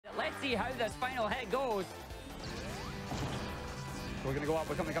see how this final hit goes. We're going to go up.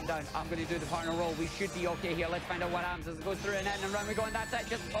 We're going to come down. I'm going to do the partner roll. We should be okay here. Let's find out what happens as it goes through and in and round we go. And that's it.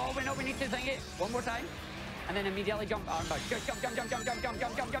 Just, oh, we know we need to sing it. One more time. And then immediately jump. Armbar. Just jump.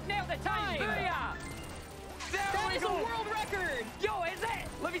 Nailed the time. Booyah. That is a world record. Yo, is it?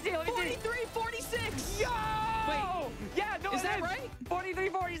 Let me see. 43:46. Yo. Wait. Yeah, no, is that right?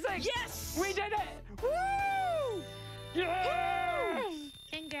 43:46. Yes. We did it. Woo. Yeah.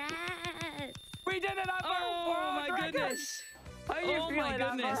 Congrats. We did it, Amber. Oh, my record. goodness. How you Oh, feeling, my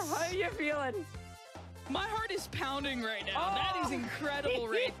goodness. Amber? How you feeling? My heart is pounding right now. Oh. That is incredible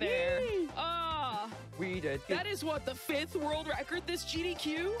right there. Ah. We did. That is what, the 5th world record this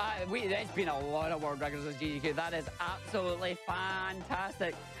GDQ? There's been a lot of world records this GDQ. That is absolutely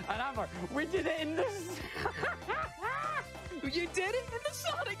fantastic. And Amber, we did it in this. You did it in the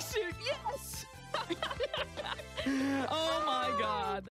Sonic suit. Yes. Oh my God.